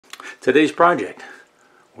Today's project,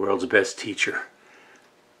 world's best teacher.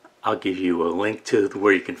 I'll give you a link to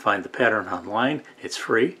where you can find the pattern online. It's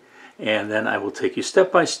free. And then I will take you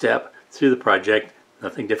step by step through the project.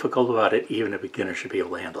 Nothing difficult about it. Even a beginner should be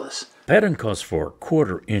able to handle this. Pattern calls for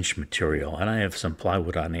 1/4 inch material, and I have some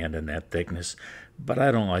plywood on hand in that thickness, but I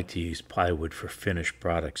don't like to use plywood for finished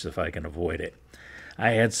products if I can avoid it.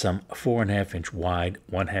 I had some 4.5 inch wide,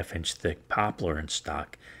 1/2 inch thick poplar in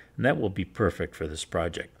stock, and that will be perfect for this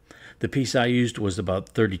project. The piece I used was about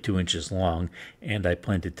 32 inches long, and I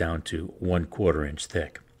planed it down to 1/4 inch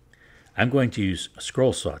thick. I'm going to use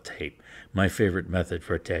scroll saw tape, my favorite method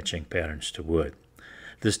for attaching patterns to wood.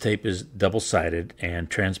 This tape is double-sided and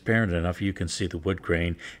transparent enough you can see the wood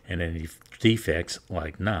grain and any defects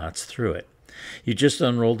like knots through it. You just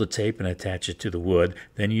unroll the tape and attach it to the wood,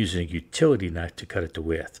 then use a utility knife to cut it to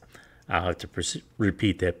width. I'll have to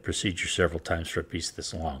repeat that procedure several times for a piece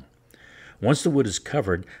this long. Once the wood is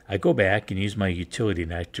covered, I go back and use my utility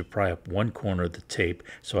knife to pry up one corner of the tape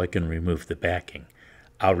so I can remove the backing.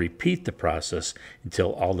 I'll repeat the process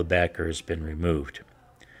until all the backer has been removed.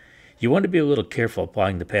 You want to be a little careful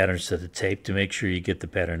applying the patterns to the tape to make sure you get the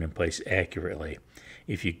pattern in place accurately.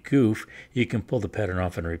 If you goof, you can pull the pattern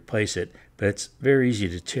off and replace it, but it's very easy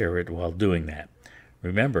to tear it while doing that.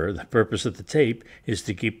 Remember, the purpose of the tape is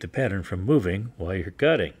to keep the pattern from moving while you're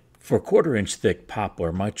cutting. For 1/4 inch thick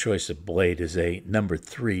poplar, my choice of blade is a number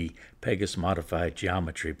 3 Pegas Modified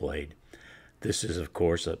Geometry blade. This is, of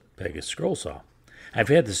course, a Pegas scroll saw. I've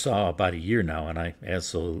had the saw about a year now, and I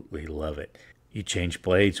absolutely love it. You change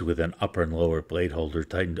blades with an upper and lower blade holder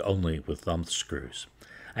tightened only with thumb screws.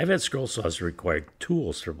 I've had scroll saws that required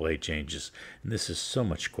tools for blade changes, and this is so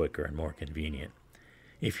much quicker and more convenient.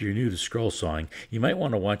 If you're new to scroll sawing, you might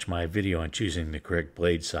want to watch my video on choosing the correct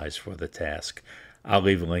blade size for the task. I'll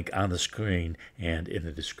leave a link on the screen and in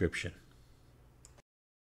the description.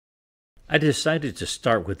 I decided to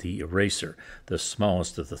start with the eraser, the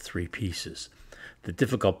smallest of the 3 pieces. The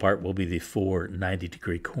difficult part will be the 4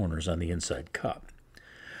 90-degree corners on the inside cut.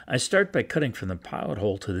 I start by cutting from the pilot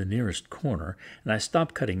hole to the nearest corner, and I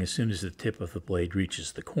stop cutting as soon as the tip of the blade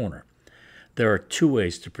reaches the corner. There are 2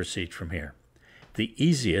 ways to proceed from here. The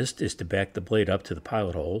easiest is to back the blade up to the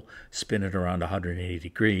pilot hole, spin it around 180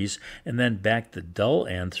 degrees, and then back the dull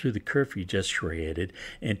end through the curve you just created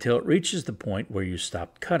until it reaches the point where you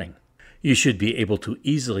stopped cutting. You should be able to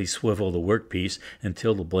easily swivel the workpiece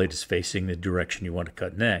until the blade is facing the direction you want to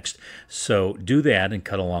cut next, so do that and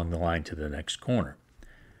cut along the line to the next corner.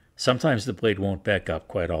 Sometimes the blade won't back up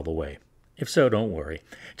quite all the way. If so, don't worry.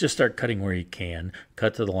 Just start cutting where you can,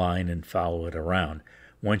 cut to the line, and follow it around.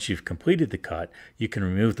 Once you've completed the cut, you can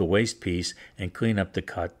remove the waste piece and clean up the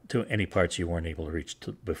cut to any parts you weren't able to reach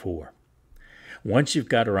before. Once you've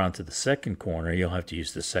got around to the second corner, you'll have to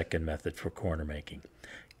use the second method for corner making.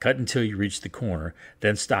 Cut until you reach the corner,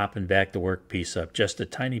 then stop and back the workpiece up just a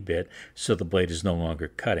tiny bit so the blade is no longer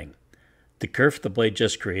cutting. The curve the blade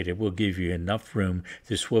just created will give you enough room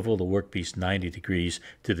to swivel the workpiece 90 degrees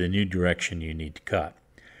to the new direction you need to cut.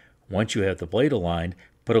 Once you have the blade aligned,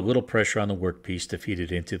 put a little pressure on the workpiece to feed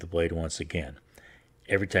it into the blade once again.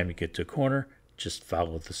 Every time you get to a corner, just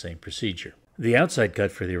follow the same procedure. The outside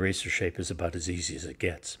cut for the eraser shape is about as easy as it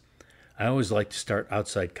gets. I always like to start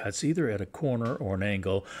outside cuts either at a corner or an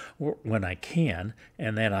angle or when I can,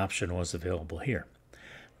 and that option was available here.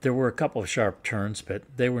 There were a couple of sharp turns, but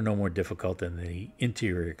they were no more difficult than the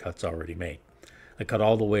interior cuts already made. I cut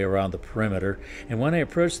all the way around the perimeter, and when I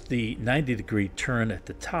approached the 90-degree turn at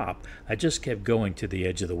the top, I just kept going to the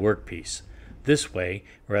edge of the workpiece. This way,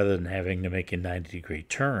 rather than having to make a 90-degree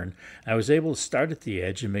turn, I was able to start at the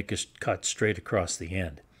edge and make a cut straight across the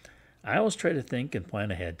end. I always try to think and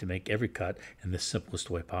plan ahead to make every cut in the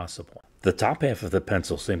simplest way possible. The top half of the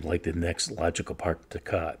pencil seemed like the next logical part to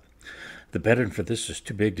cut. The pattern for this was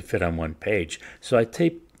too big to fit on one page, so I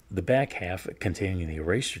taped the back half containing the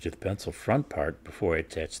eraser to the pencil front part before I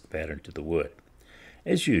attached the pattern to the wood.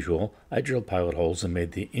 As usual, I drilled pilot holes and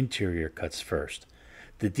made the interior cuts first.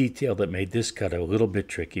 The detail that made this cut a little bit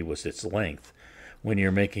tricky was its length. When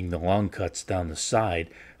you're making the long cuts down the side,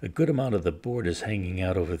 a good amount of the board is hanging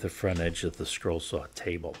out over the front edge of the scroll saw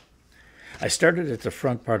table. I started at the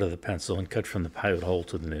front part of the pencil and cut from the pilot hole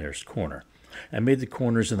to the nearest corner. I made the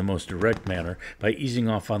corners in the most direct manner by easing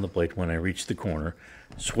off on the blade when I reached the corner,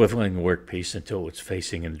 swiveling the workpiece until it was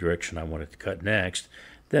facing in the direction I wanted to cut next,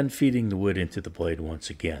 then feeding the wood into the blade once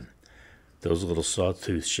again. Those little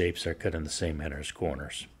sawtooth shapes are cut in the same manner as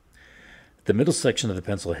corners. The middle section of the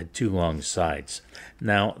pencil had 2 long sides.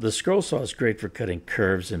 Now, the scroll saw is great for cutting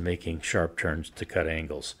curves and making sharp turns to cut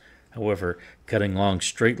angles. However, cutting long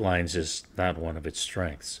straight lines is not one of its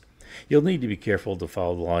strengths. You'll need to be careful to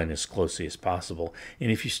follow the line as closely as possible,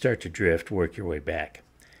 and if you start to drift, work your way back.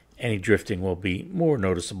 Any drifting will be more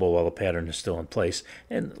noticeable while the pattern is still in place,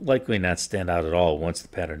 and likely not stand out at all once the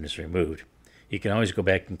pattern is removed. You can always go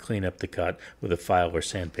back and clean up the cut with a file or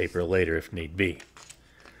sandpaper later if need be.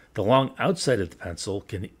 The long outside of the pencil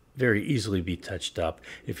can very easily be touched up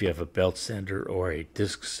if you have a belt sander or a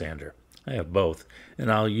disc sander. I have both,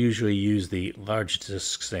 and I'll usually use the large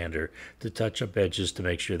disc sander to touch up edges to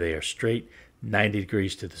make sure they are straight, 90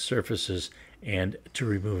 degrees to the surfaces, and to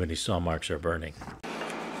remove any saw marks or burning.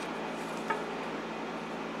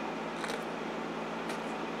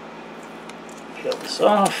 Peel this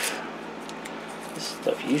off. This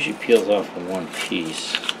stuff usually peels off in one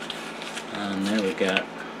piece. And there we got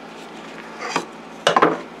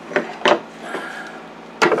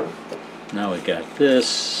now we got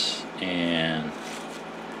this and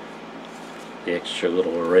the extra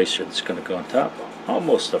little eraser that's going to go on top.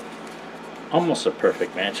 Almost a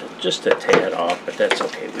perfect match. Just a tad off, but that's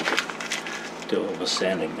okay. We can do a little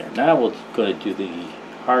sanding there. Now we're going to do the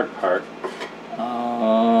hard part.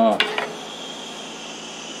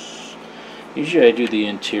 Usually I do the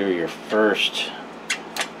interior first.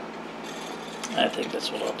 I think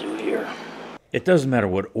that's what I'll do here. It doesn't matter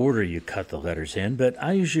what order you cut the letters in, but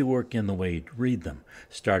I usually work in the way you'd read them,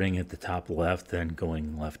 starting at the top left, then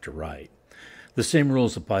going left to right. The same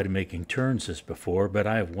rules apply to making turns as before, but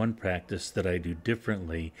I have one practice that I do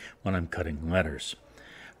differently when I'm cutting letters.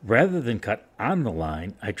 Rather than cut on the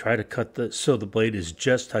line, I try to cut so the blade is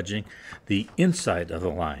just touching the inside of the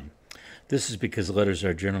line. This is because letters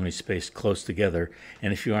are generally spaced close together,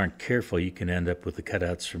 and if you aren't careful, you can end up with the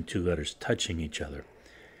cutouts from two letters touching each other.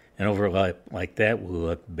 An overlap like that will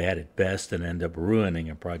look bad at best and end up ruining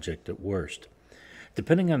a project at worst.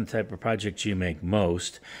 Depending on the type of projects you make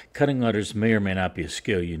most, cutting letters may or may not be a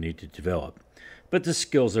skill you need to develop. But the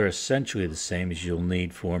skills are essentially the same as you'll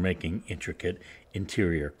need for making intricate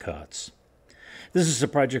interior cuts. This is a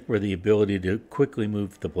project where the ability to quickly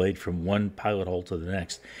move the blade from one pilot hole to the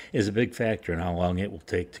next is a big factor in how long it will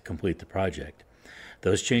take to complete the project.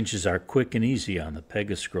 Those changes are quick and easy on the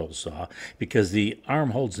Pega scroll saw because the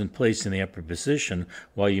arm holds in place in the upper position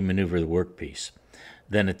while you maneuver the workpiece.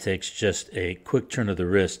 Then it takes just a quick turn of the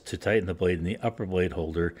wrist to tighten the blade in the upper blade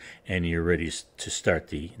holder, and you're ready to start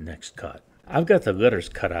the next cut. I've got the letters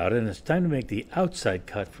cut out, and it's time to make the outside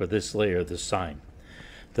cut for this layer of the sign.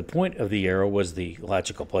 The point of the arrow was the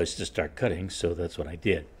logical place to start cutting, so that's what I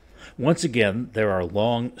did. Once again, there are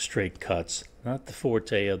long, straight cuts, not the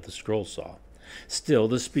forte of the scroll saw. Still,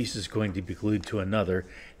 this piece is going to be glued to another,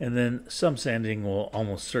 and then some sanding will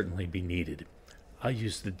almost certainly be needed. I'll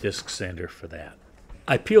use the disc sander for that.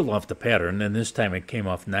 I peeled off the pattern, and this time it came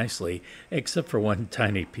off nicely, except for one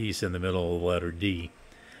tiny piece in the middle of the letter D.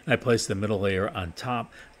 I placed the middle layer on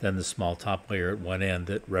top, then the small top layer at one end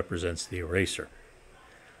that represents the eraser.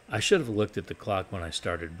 I should have looked at the clock when I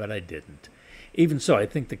started, but I didn't. Even so, I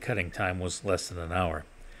think the cutting time was less than an hour.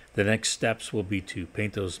 The next steps will be to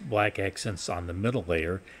paint those black accents on the middle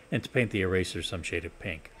layer and to paint the eraser some shade of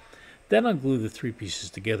pink. Then I'll glue the three pieces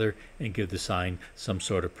together and give the sign some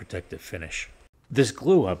sort of protective finish. This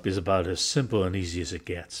glue up is about as simple and easy as it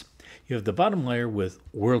gets. You have the bottom layer with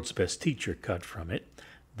World's Best Teacher cut from it,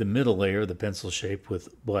 the middle layer, the pencil shape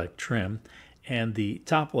with black trim, and the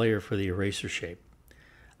top layer for the eraser shape.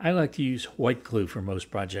 I like to use white glue for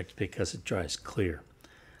most projects because it dries clear.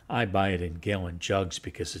 I buy it in gallon jugs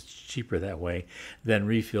because it's cheaper that way than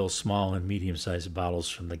refill small and medium-sized bottles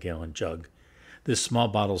from the gallon jug. This small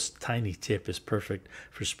bottle's tiny tip is perfect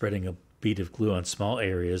for spreading a bead of glue on small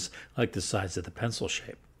areas like the sides of the pencil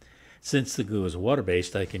shape. Since the glue is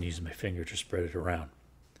water-based, I can use my finger to spread it around.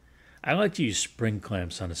 I like to use spring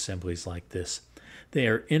clamps on assemblies like this. They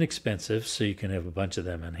are inexpensive, so you can have a bunch of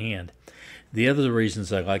them on hand. The other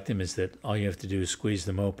reasons I like them is that all you have to do is squeeze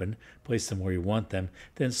them open, place them where you want them,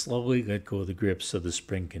 then slowly let go of the grip so the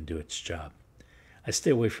spring can do its job. I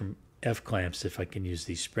stay away from F-clamps if I can use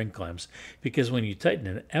these spring clamps, because when you tighten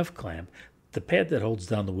an F-clamp, the pad that holds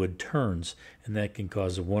down the wood turns, and that can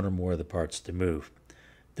cause one or more of the parts to move.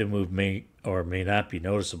 The move may or may not be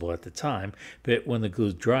noticeable at the time, but when the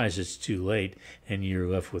glue dries, it's too late, and you're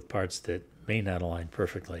left with parts that may not align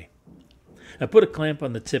perfectly. I put a clamp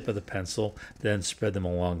on the tip of the pencil, then spread them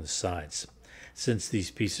along the sides. Since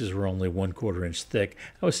these pieces were only 1/4 inch thick,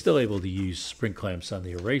 I was still able to use spring clamps on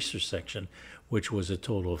the eraser section, which was a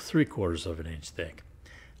total of 3/4 of an inch thick.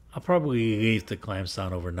 I'll probably leave the clamps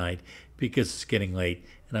on overnight because it's getting late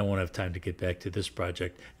and I won't have time to get back to this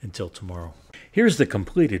project until tomorrow. Here's the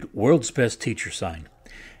completed World's Best Teacher sign.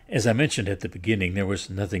 As I mentioned at the beginning, there was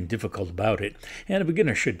nothing difficult about it, and a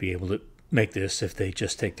beginner should be able to make this if they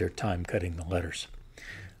just take their time cutting the letters.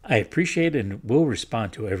 I appreciate and will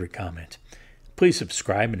respond to every comment. Please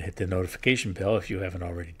subscribe and hit the notification bell if you haven't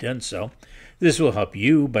already done so. This will help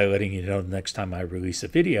you by letting you know the next time I release a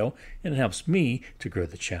video, and it helps me to grow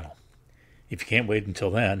the channel. If you can't wait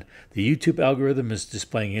until then, the YouTube algorithm is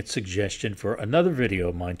displaying its suggestion for another video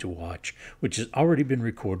of mine to watch, which has already been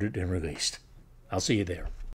recorded and released. I'll see you there.